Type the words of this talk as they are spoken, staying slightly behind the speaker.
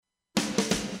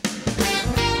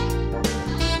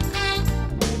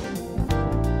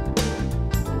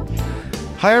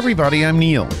Hi, everybody. I'm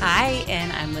Neal. Hi,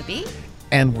 and I'm Libby.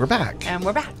 And we're back.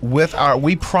 With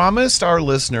we promised our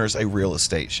listeners a real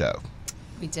estate show.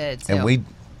 We did, too. And we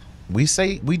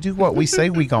do what we say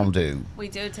we gonna do. We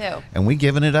do, too. And we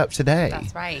giving it up today.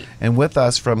 That's right. And with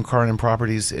us from Carnan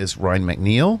Properties is Ryan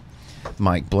McNeil,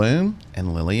 Mike Bloom,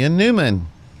 and Lillian Newman.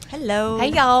 Hello. Hey,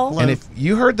 y'all. And if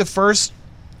you heard the first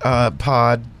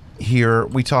pod here,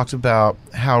 we talked about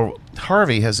how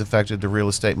Harvey has affected the real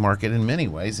estate market in many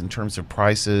ways in terms of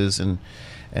prices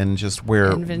and just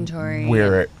where inventory,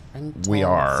 we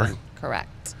are.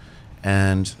 Correct.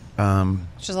 And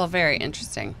which is all very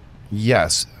interesting.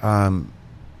 Yes.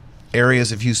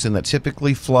 Areas of Houston that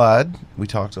typically flood, we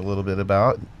talked a little bit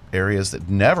about. Areas that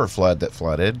never flood that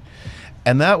flooded.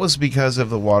 And that was because of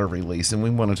the water release. And we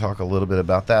want to talk a little bit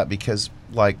about that because,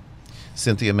 like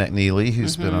Cynthia McNeely,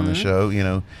 who's been on the show,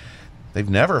 they've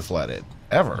never flooded,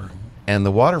 ever. And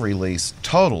the water release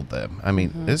totaled them. I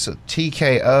mean, it's a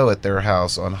TKO at their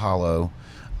house on Hollow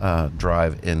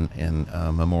Drive in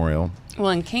Memorial.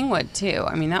 Well, in Kingwood, too.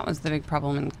 I mean, that was the big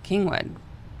problem in Kingwood,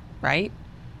 right?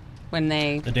 When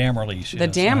the dam release. The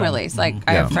dam release. Like,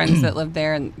 I have friends that live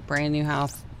there in brand new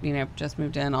house, just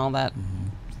moved in, all that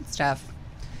stuff.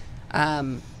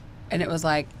 And it was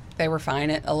like they were fine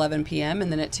at 11 p.m.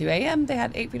 and then at 2 a.m. they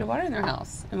had 8 feet of water in their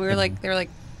house. And we were like, they were like,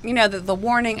 the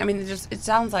warning, I mean, it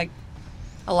sounds like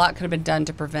a lot could have been done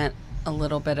to prevent a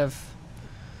little bit of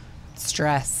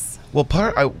stress. Well,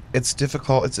 it's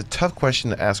difficult. It's a tough question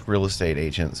to ask real estate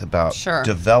agents about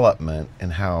development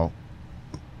and how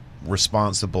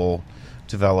responsible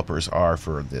developers are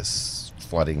for this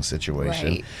flooding situation.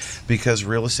 Right. Because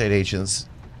real estate agents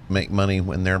make money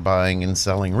when they're buying and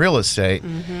selling real estate,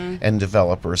 and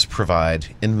developers provide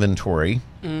inventory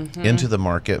into the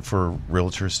market for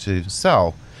realtors to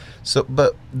sell. So,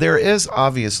 but there is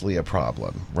obviously a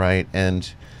problem, right? And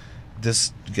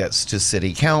this gets to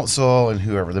city council and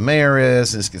whoever the mayor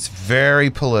is, and this gets very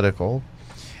political.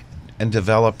 And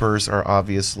developers are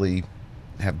obviously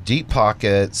have deep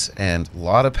pockets and a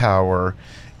lot of power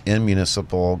in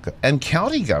municipal and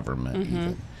county government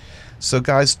even. So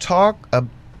guys, talk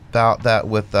about that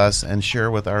with us and share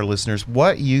with our listeners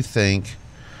what you think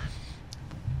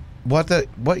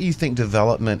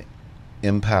development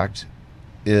impact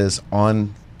is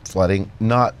on flooding,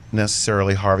 not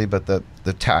necessarily Harvey, but the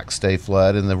tax day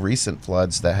flood and the recent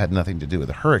floods that had nothing to do with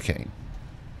the hurricane.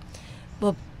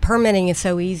 Well, permitting is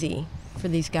so easy for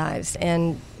these guys,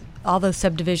 and all those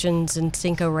subdivisions in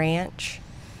Cinco Ranch,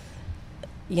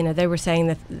 they were saying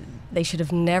that they should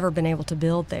have never been able to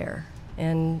build there,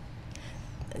 and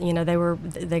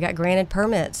they got granted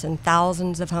permits and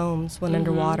thousands of homes went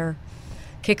underwater.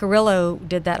 Kikarillo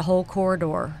did that whole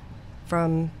corridor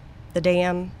from the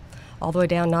dam all the way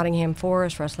down Nottingham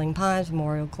Forest, Rustling Pines,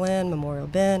 Memorial Glen, Memorial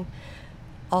Bend,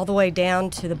 all the way down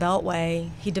to the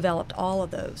Beltway. He developed all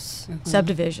of those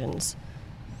subdivisions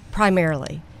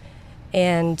primarily.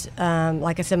 And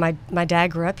like I said, my dad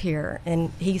grew up here,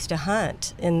 and he used to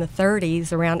hunt in the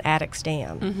 30s around ATX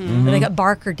Dam. And they got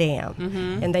Barker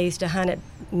Dam, and they used to hunt at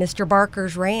Mr.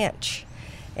 Barker's ranch.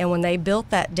 And when they built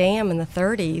that dam in the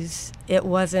 30s, it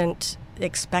wasn't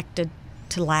expected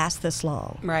to last this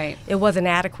long. Right. It wasn't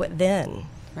adequate then.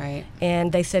 Right.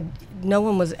 And they said no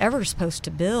one was ever supposed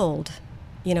to build,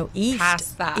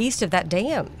 east of that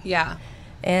dam. Yeah.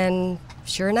 And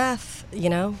sure enough,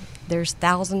 there's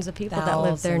thousands of people that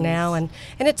live there now, and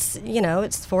it's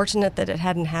it's fortunate that it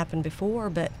hadn't happened before,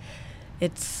 but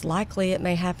it's likely it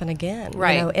may happen again.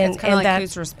 Right. And it's kind of like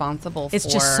who's responsible for. It's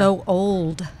just so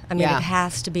old. I mean, it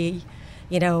has to be,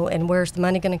 and where's the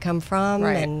money going to come from?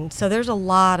 Right. And so there's a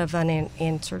lot of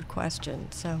unanswered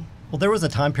questions. So. Well, there was a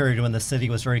time period when the city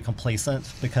was very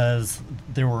complacent because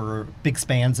there were big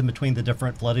spans in between the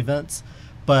different flood events.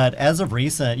 But as of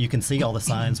recent, you can see all the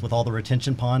signs with all the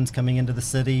retention ponds coming into the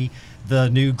city. The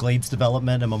new Glades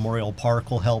development and Memorial Park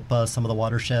will help some of the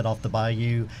watershed off the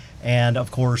bayou. And,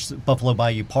 of course, Buffalo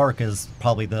Bayou Park is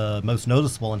probably the most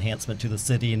noticeable enhancement to the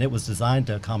city, and it was designed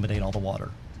to accommodate all the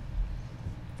water.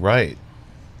 Right.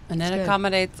 And it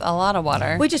accommodates a lot of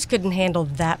water. We just couldn't handle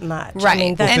that much. Right. I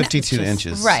mean, 52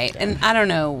 inches. Right. And I don't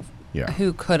know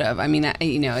who could have. I mean,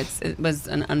 it was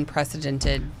an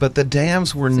unprecedented But the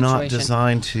dams were not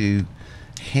designed to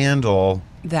handle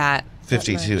that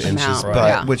 52 inches. Amount.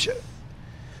 But which,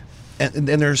 and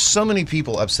there's so many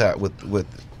people upset with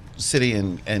city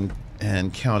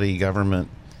and county government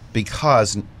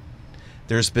because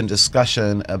there's been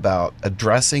discussion about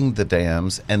addressing the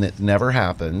dams, and it never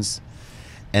happens.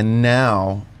 And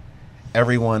now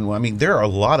everyone, there are a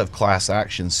lot of class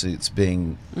action suits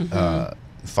being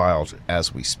filed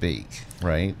as we speak,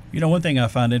 right? You know, one thing I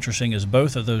find interesting is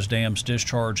both of those dams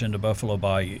discharge into Buffalo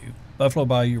Bayou. Buffalo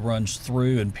Bayou runs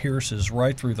through and pierces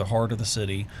right through the heart of the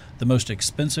city, the most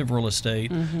expensive real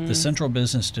estate, the central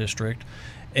business district.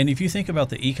 And if you think about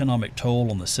the economic toll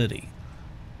on the city,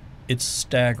 it's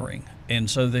staggering. And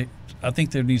so I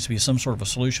think there needs to be some sort of a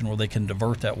solution where they can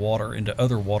divert that water into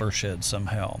other watersheds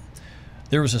somehow.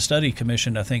 There was a study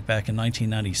commissioned, I think, back in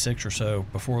 1996 or so,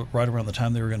 right around the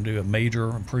time they were going to do a major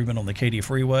improvement on the Katy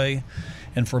Freeway.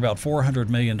 And for about $400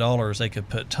 million, they could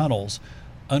put tunnels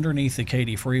underneath the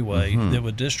Katy Freeway that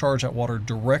would discharge that water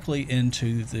directly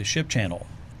into the ship channel.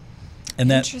 And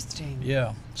Interesting.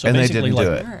 Yeah. So And they basically didn't do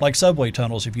like, it. like subway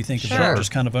tunnels, if you think of Sure. it, just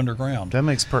kind of underground. That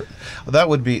makes that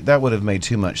would have made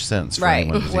too much sense for Right.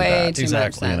 anyone to do Way that. too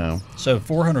Exactly. much You sense. know, So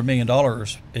 $400 million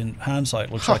in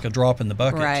hindsight looks like a drop in the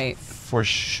bucket. Right. for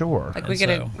sure. Like we And could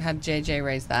have so- had JJ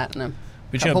raise that in a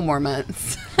But couple more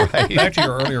months. Back to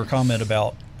your earlier comment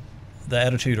about the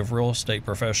attitude of real estate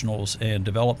professionals and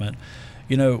development,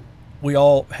 you know, we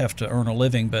all have to earn a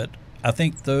living, but I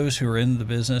think those who are in the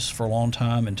business for a long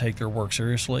time and take their work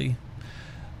seriously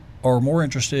are more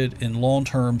interested in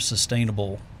long-term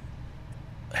sustainable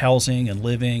housing and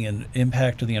living and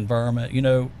impact to the environment. You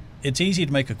know, it's easy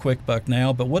to make a quick buck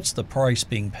now, but what's the price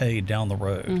being paid down the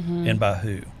road and by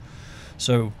who?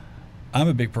 So I'm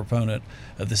a big proponent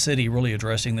of the city really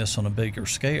addressing this on a bigger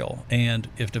scale. And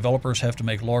if developers have to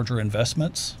make larger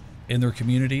investments in their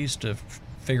communities to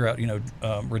figure out, you know,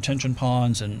 retention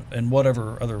ponds and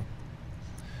whatever other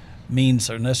means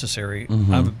are necessary,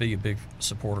 I would be a big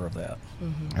supporter of that.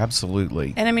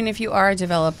 Absolutely. And I mean, if you are a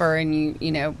developer and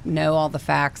you know all the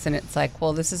facts, and it's like,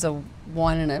 well, this is a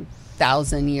 1 in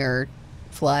 1,000 year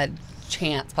flood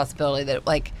chance possibility, that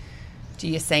like, do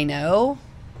you say no?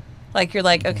 Like, you're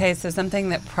like, okay, so something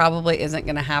that probably isn't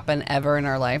going to happen ever in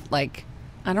our life. Like,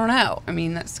 I don't know. I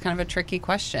mean, that's kind of a tricky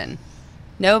question.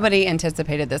 Nobody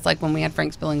anticipated this. Like when we had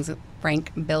Frank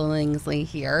Billingsley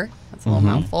here, that's a little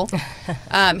mouthful.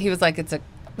 He was like,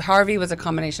 Harvey was a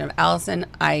combination of Allison,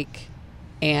 Ike,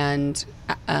 and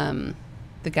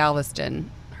the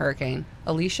Galveston hurricane.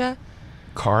 Alicia?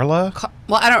 Carla?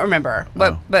 Well, I don't remember,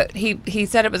 but he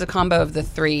said it was a combo of the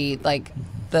three, like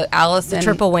the Allison, The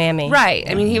triple whammy. right?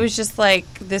 I mean, he was just like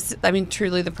this. I mean,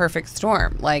 truly the perfect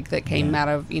storm, like that came out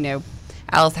of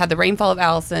Alice had the rainfall of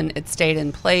Allison. It stayed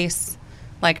in place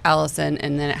like Allison,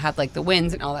 and then it had like the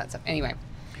winds and all that stuff. Anyway,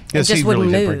 Yes, just he really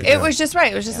wouldn't did move. predict it was just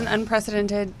right. It was just an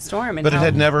unprecedented storm. And But it how-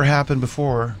 had never happened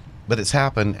before. But it's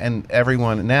happened, and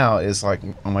everyone now is like,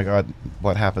 "Oh my God,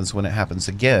 what happens when it happens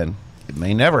again? It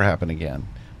may never happen again,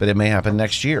 but it may happen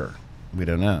next year. We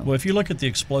don't know." Well, if you look at the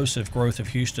explosive growth of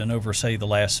Houston over, say, the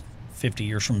last 50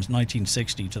 years from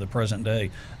 1960 to the present day,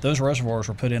 those reservoirs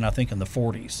were put in, I think, in the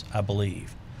 40s, I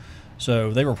believe.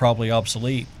 So they were probably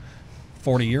obsolete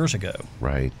 40 years ago.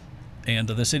 Right. And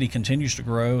the city continues to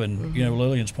grow. And, you know,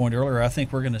 Lillian's point earlier, I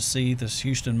think we're going to see this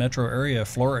Houston metro area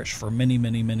flourish for many,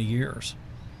 many, many years.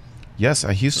 Yes,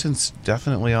 Houston's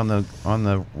definitely on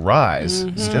the rise.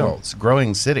 Still, it's a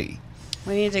growing city.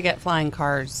 we need to get flying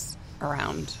cars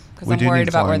around because We I'm do worried need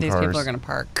about where flying these cars. people are going to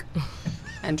park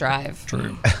and drive.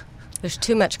 True. There's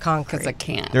too much concrete. Because I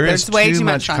can't. There There's is way too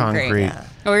much much concrete. concrete. Yeah.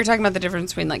 Well, we were talking about the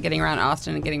difference between like getting around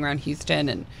Austin and getting around Houston,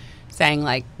 and saying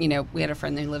like, we had a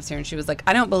friend who lives here, and she was like,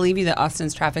 I don't believe you that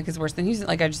Austin's traffic is worse than Houston.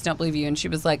 Like, I just don't believe you. And she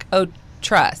was like, oh,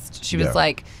 trust. She was Yeah.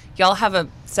 like, y'all have a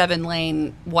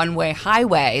 7-lane one-way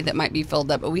highway that might be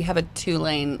filled up, but we have a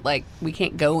 2-lane, like, we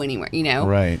can't go anywhere,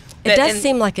 Right. It does and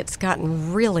seem like it's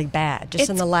gotten really bad just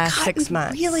in it's the last gotten 6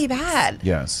 months. really bad.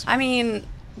 Yes. I mean,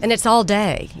 And it's all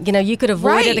day. You could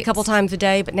avoid it a Right. couple times a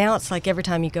day, but now it's like every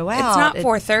time you go out. it's not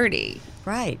 4:30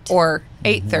 Right. or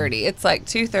 8:30. It's like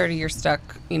 2:30. You're stuck,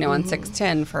 on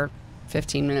 610 for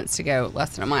 15 minutes to go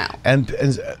less than a mile.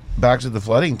 And back to the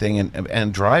flooding thing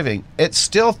and driving, it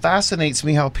still fascinates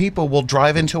me how people will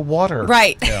drive into water.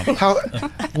 Right. How?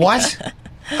 What?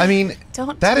 I mean,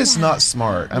 Don't that do is that. not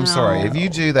smart. I'm sorry. If you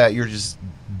do that, you're just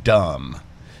dumb.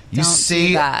 You Don't do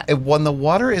see, that. when the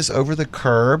water is over the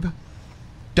curb,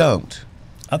 don't.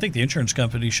 I think the insurance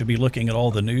company should be looking at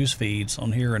all the news feeds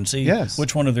on here and see Yes.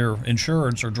 which one of their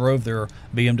insureds or drove their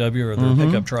BMW or their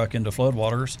pickup truck into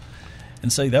floodwaters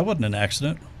and say that wasn't an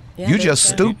accident. Yeah, You that's just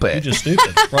right. stupid. You're just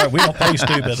stupid. Right. We don't pay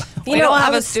stupid. We don't have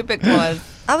I a was- stupid clause.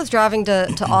 I was driving to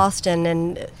Austin,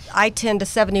 and I-10 to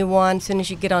 71, as soon as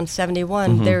you get on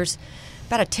 71, there's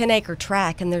about a 10-acre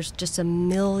track, and there's just 1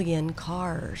 million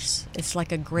cars. It's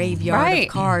like a graveyard Right.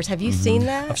 of cars. Have you seen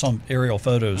I've that? some aerial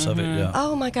photos of it. Yeah.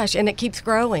 Oh my gosh, and it keeps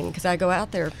growing because I go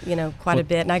out there, quite a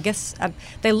bit, and I guess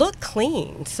they look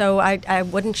clean. So I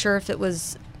wasn't sure if it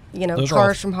was Those are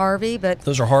cars all- from Harvey, but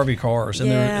Those are Harvey cars, and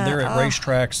Yeah, they're at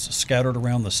racetracks scattered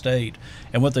around the state.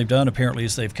 And what they've done apparently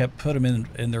is they've put them in,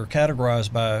 and they're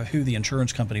categorized by who the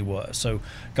insurance company was. So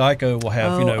Geico will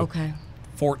have okay.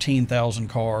 14,000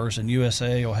 cars, and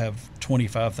USA will have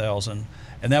 25,000.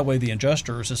 And that way, the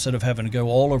adjusters, instead of having to go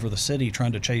all over the city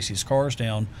trying to chase these cars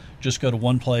down, just go to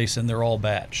one place and they're all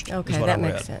batched. is Okay, what that I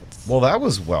makes read. sense. Well, that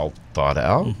was well thought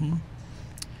out. Mm-hmm.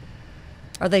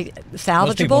 Are they Those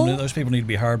salvageable? people need to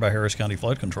be hired by Harris County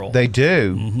Flood Control. They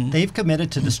do. Mm-hmm. They've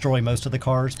committed to destroy most of the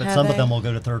cars, but Have some they? of them will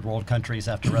go to third world countries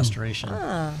after restoration.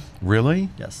 Ah, Really?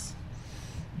 Yes.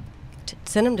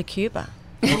 send them to Cuba.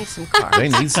 They need some cars. They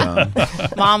need some.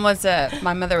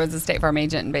 My mother was a State Farm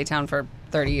agent in Baytown for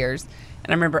 30 years.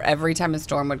 And I remember every time a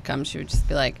storm would come, she would just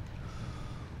be like,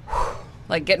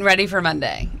 like getting ready for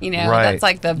Monday. Right. That's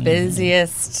like the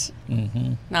busiest,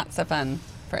 Mm-hmm. not so fun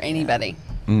for anybody.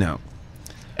 No.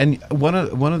 And one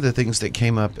of the things that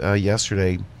came up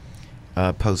yesterday,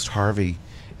 post Harvey,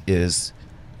 is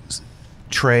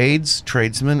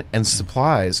tradesmen, and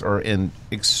supplies are in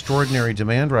extraordinary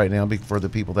demand right now for the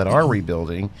people that are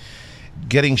rebuilding.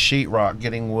 Getting sheetrock,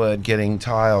 getting wood, getting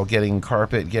tile, getting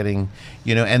carpet, getting,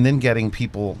 and then getting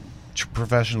people,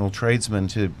 professional tradesmen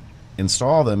to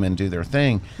install them and do their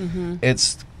thing. Mm-hmm.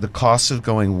 It's the cost of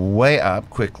going way up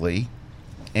quickly,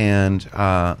 and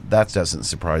that doesn't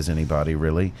surprise anybody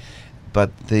really.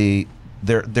 But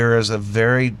there is a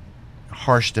very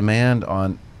harsh demand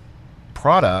on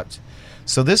product,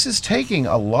 so this is taking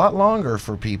a lot longer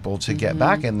for people to get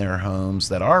back in their homes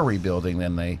that are rebuilding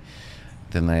than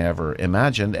they ever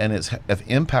imagined, and it's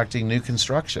impacting new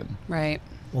construction. Right.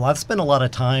 Well, I've spent a lot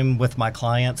of time with my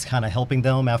clients kind of helping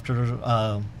them after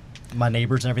my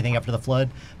neighbors and everything after the flood.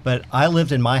 But I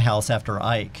lived in my house after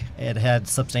Ike. It had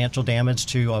substantial damage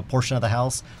to a portion of the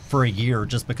house for a year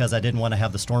just because I didn't want to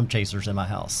have the storm chasers in my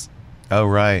house. Oh,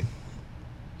 right.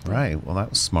 Right. Well, that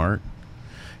was smart.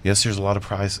 Yes, there's a lot of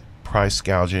price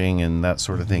gouging and that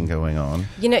sort of thing going on.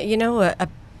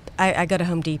 I go to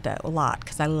Home Depot a lot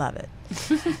because I love it.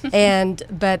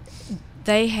 But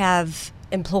they have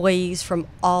employees from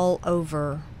all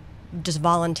over just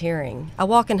volunteering. I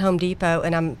walk in Home Depot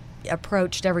and I'm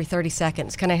approached every 30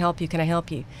 seconds. Can I help you? Can I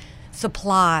help you?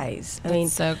 Supplies.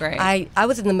 That's so great. I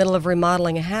was in the middle of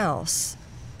remodeling a house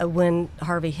when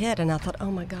Harvey hit, and I thought, oh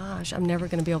my gosh, I'm never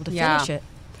going to be able to finish it.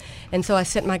 And so I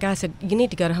sent my guy, I said, you need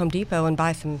to go to Home Depot and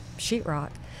buy some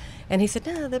sheetrock. And he said,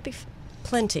 no, there'd be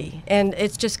plenty. And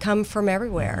it's just come from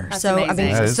everywhere. That's so,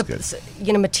 amazing. That is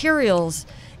good. Materials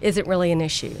isn't really an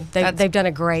issue. They've done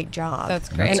a great job. That's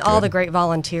great. And That's all good. the great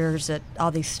volunteers at all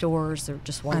these stores are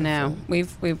just I wonderful.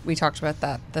 know. We talked about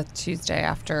that the Tuesday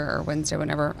after, or Wednesday,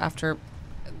 whenever, after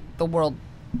the world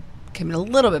came a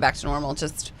little bit back to normal,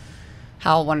 just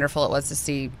how wonderful it was to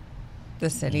see the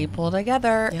city pull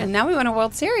together. Yeah. And now we win a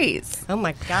World Series. Oh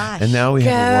my gosh. And now we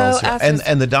have a Go World Series.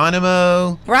 Astros. And the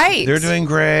Dynamo, Right. they're doing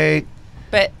great.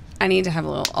 But I need to have a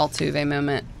little Altuve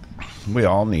moment. We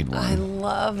all need one. I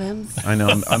love him I know.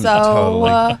 I'm so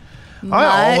totally.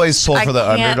 I always pull much. for the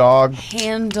I can't underdog.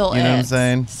 handle You know what I'm it.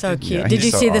 saying? So cute. Yeah, Did he's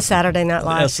you so see the awesome. Saturday Night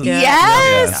Live Yes. skit?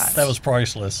 Yes. That was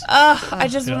priceless. I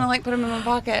just Yeah. want to like put him in my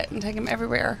pocket and take him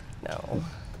everywhere. No.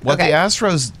 What Okay. the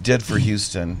Astros did for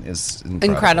Houston is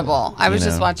Incredible. I was you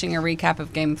just know? watching a recap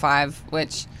of Game 5,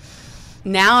 which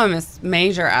now I'm a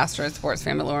major Astros sports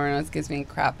fan, but Lauren always gives me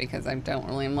crap because I don't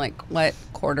really. I'm like, what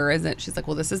quarter is it? She's like,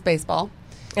 well, this is baseball.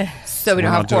 So we We're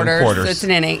don't not have doing quarters. quarters. So it's an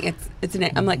inning. It's an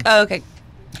inning. I'm like, oh, okay.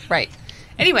 Right.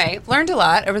 Anyway, learned a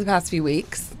lot over the past few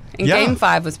weeks. And Yeah. Game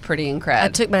 5 was pretty incredible. I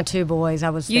took my two boys. I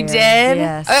was You there. did?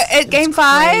 Yes. At It was Game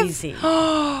 5? Crazy.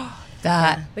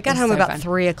 that. We got is home so about fun.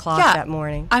 3 o'clock Yeah. that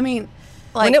morning. I mean,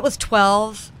 like, When it was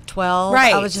 12,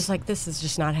 Right. I was just like, this is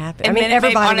just not happening. and I mean, Minute Maid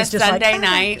everybody on a was just Sunday like,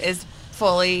 night is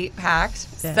fully packed.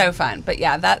 Yeah. So fun. But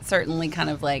yeah, that certainly kind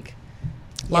of like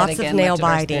Lots yet of again nail lifted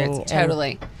our biting spirits. and-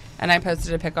 Totally. And I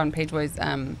posted a pic on Pageboy's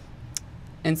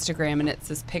Instagram, and it's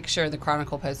this picture the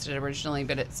Chronicle posted originally,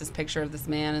 but it's this picture of this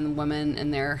man and the woman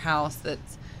in their house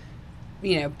that's,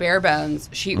 bare bones,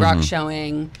 sheetrock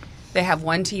showing. They have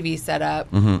one TV set up.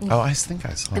 Oh, I think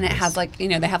I saw And it this. has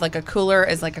they have like a cooler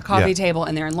as like a coffee Yeah. table,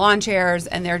 and they're in lawn chairs,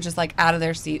 and they're just like out of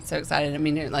their seats, so excited. I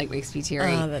mean, it like makes me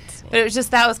teary. Oh, that's- But it was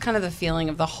just, that was kind of the feeling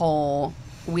of the whole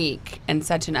week, and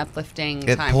such an uplifting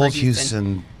It time pulled for Houston.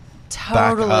 Houston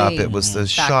back up. It was the Back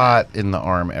shot up. in the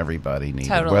arm everybody needed,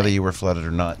 Totally. whether you were flooded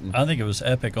or not. I think it was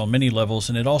epic on many levels,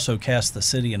 and it also cast the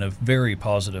city in a very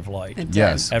positive light. It did.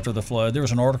 Yes. After the flood, there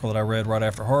was an article that I read right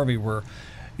after Harvey where,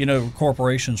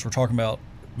 corporations were talking about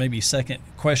maybe second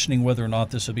questioning whether or not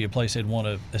this would be a place they'd want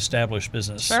to establish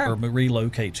business Sure. or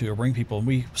relocate to or bring people. And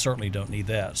we certainly don't need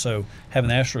that. So having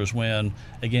the Astros win,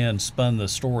 again, spun the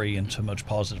story into much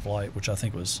positive light, which I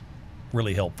think was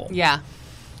really helpful. Yeah.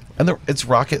 And it's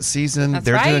Rocket season. That's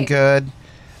They're doing right. good.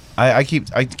 I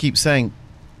keep saying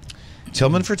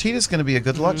Tillman Fertitta is going to be a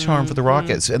good luck charm for the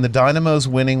Rockets, and the Dynamo's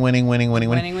winning. Winning.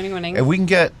 And we can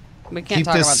get. We can't keep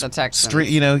talk this about the Texans. street.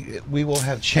 You know, we will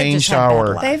have changed had bad our.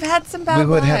 luck. They've had some bad We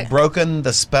would luck. have broken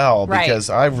the spell Right. because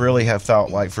I really have felt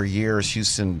like for years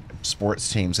Houston sports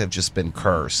teams have just been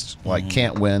cursed. Like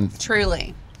can't win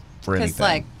Truly. for Because, anything.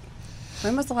 like,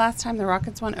 when was the last time the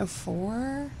Rockets won?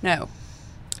 04? No.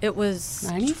 It was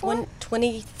 94?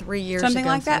 23 years Something ago.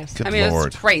 like that. Good I mean, it Lord.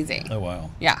 was crazy. Oh, wow.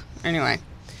 Yeah. Anyway.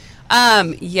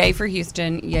 Yay for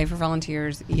Houston. Yay for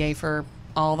volunteers. Yay for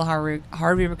all the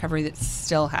Harvey recovery that's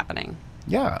still happening.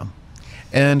 Yeah.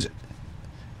 And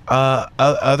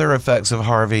other effects of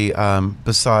Harvey,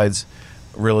 besides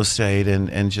real estate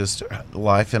and just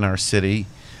life in our city,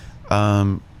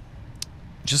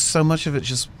 just so much of it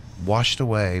just washed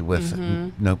away with,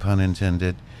 no pun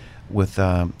intended, with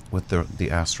the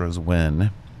Astros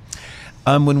win.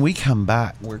 When we come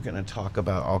back, we're going to talk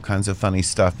about all kinds of funny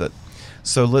stuff. But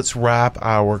so let's wrap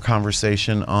our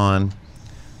conversation on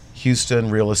Houston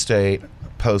real estate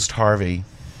post Harvey.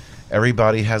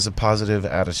 Everybody has a positive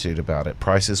attitude about it.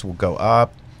 Prices will go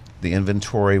up. The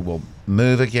inventory will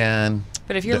move again.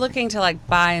 But if you're looking to, like,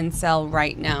 buy and sell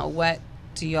right now, what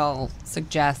do y'all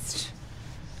suggest?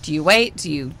 Do you wait?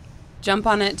 Do you jump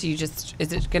on it? Is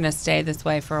it going to stay this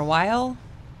way for a while?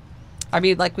 I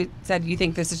mean, like we said, you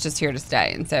think this is just here to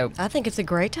stay, and so I think it's a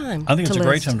great time. I think it's to a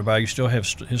great list. time to buy. You still have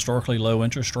historically low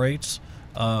interest rates.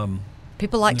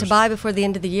 People like to buy before the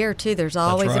end of the year too. There's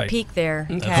always right. a peak there.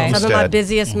 Okay. Some of my Homestead.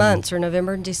 busiest months are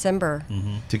November and December.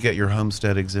 To get your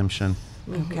homestead exemption.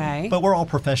 okay. But we're all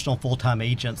professional full-time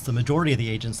agents. The majority of the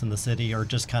agents in the city are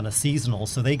just kind of seasonal,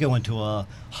 so they go into a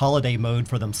holiday mode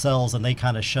for themselves and they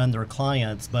kind of shun their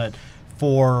clients. But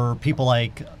for people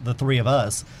like the three of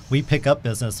us, we pick up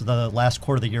business. The last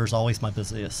quarter of the year is always my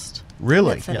busiest.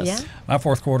 Really? That's Yes. Yeah. My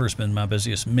fourth quarter has been my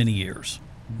busiest many years.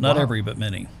 Not Wow. every, but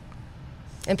many.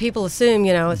 And people assume,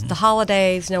 it's the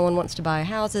holidays, no one wants to buy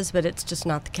houses, but it's just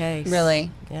not the case. Really?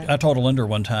 Yeah. I told a lender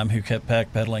one time who kept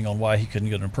backpedaling on why he couldn't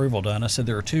get an approval done. I said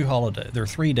there are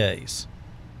 3 days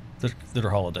that are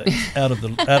holidays out of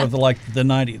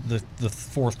the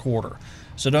fourth quarter.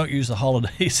 So don't use the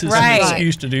holidays as Right. an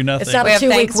excuse to do nothing. It's not We a have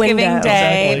 2-week Thanksgiving window.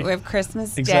 Day, Exactly. we have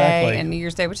Christmas Day, Exactly. and New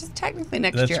Year's Day, which is technically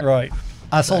next That's year. right.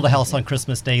 I sold a house on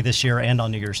Christmas Day this year and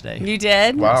on New Year's Day. You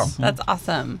did? Wow. That's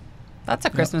awesome. That's a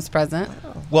Christmas present.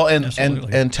 Well, and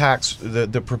Absolutely. tax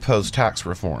the proposed tax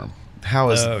reform. How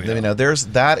is Oh, yeah.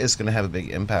 that is going to have a big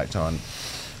impact on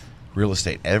real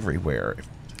estate everywhere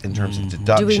in terms of Do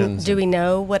deductions. we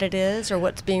know what it is or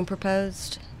what's being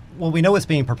proposed? Well, we know it's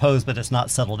being proposed, but it's not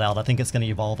settled out. I think it's going to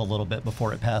evolve a little bit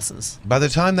before it passes. By the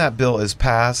time that bill is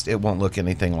passed, it won't look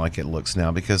anything like it looks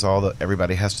now because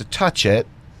everybody has to touch it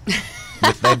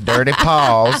with their dirty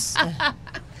paws.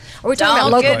 Are we talking Don't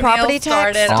about local get property Neal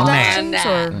tax started on deductions?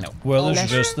 that. Or? Well,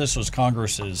 National? this was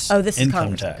Congress's Oh, this is income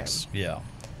Congress, tax. Yeah.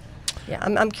 Yeah,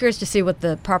 I'm curious to see what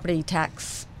the property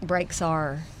tax breaks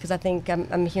are because I think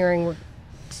I'm hearing we're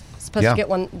supposed Yeah. to get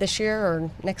one this year or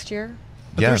next year.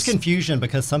 But there's confusion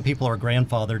because some people are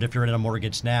grandfathered if you're in a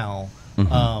mortgage now,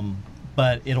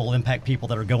 but it'll impact people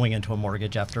that are going into a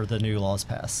mortgage after the new laws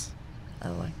pass.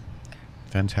 Oh,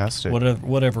 Fantastic.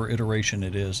 Whatever iteration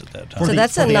it is at that time. For so the-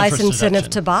 that's for a the nice interest incentive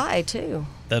deduction. to buy too.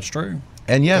 That's true.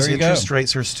 And yes, There you interest go.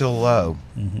 rates are still low.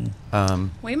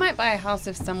 We might buy a house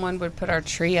if someone would put our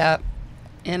tree up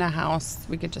in a house.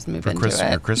 We could just move For into your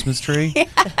it. Christmas tree. Any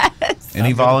I'm good with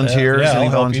that. volunteers? Yeah, Any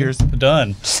I'll help you. volunteers?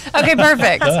 Done. Okay,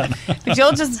 perfect. If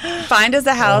you'll just find us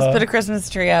a house, put a Christmas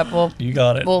tree up, You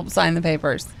got it. we'll sign the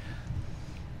papers.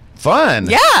 Fun.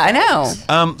 Yeah, I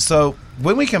know. So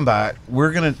when we come back,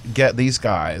 we're gonna get these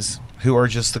guys who are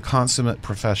just the consummate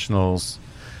professionals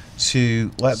to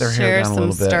let their Share hair down a some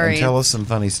little bit and stories. tell us some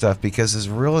funny stuff because as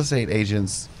real estate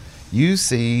agents, you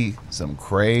see some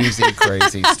crazy,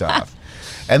 crazy stuff.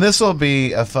 And this will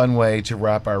be a fun way to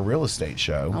wrap our real estate I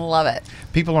show. love it.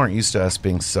 People aren't used to us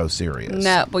being so serious.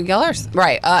 No, well, y'all are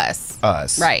right. Us.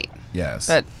 Right. Yes.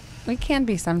 But we can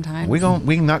be sometimes.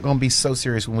 we're not gonna be so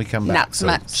serious when we come back. Not so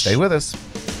much. stay with us.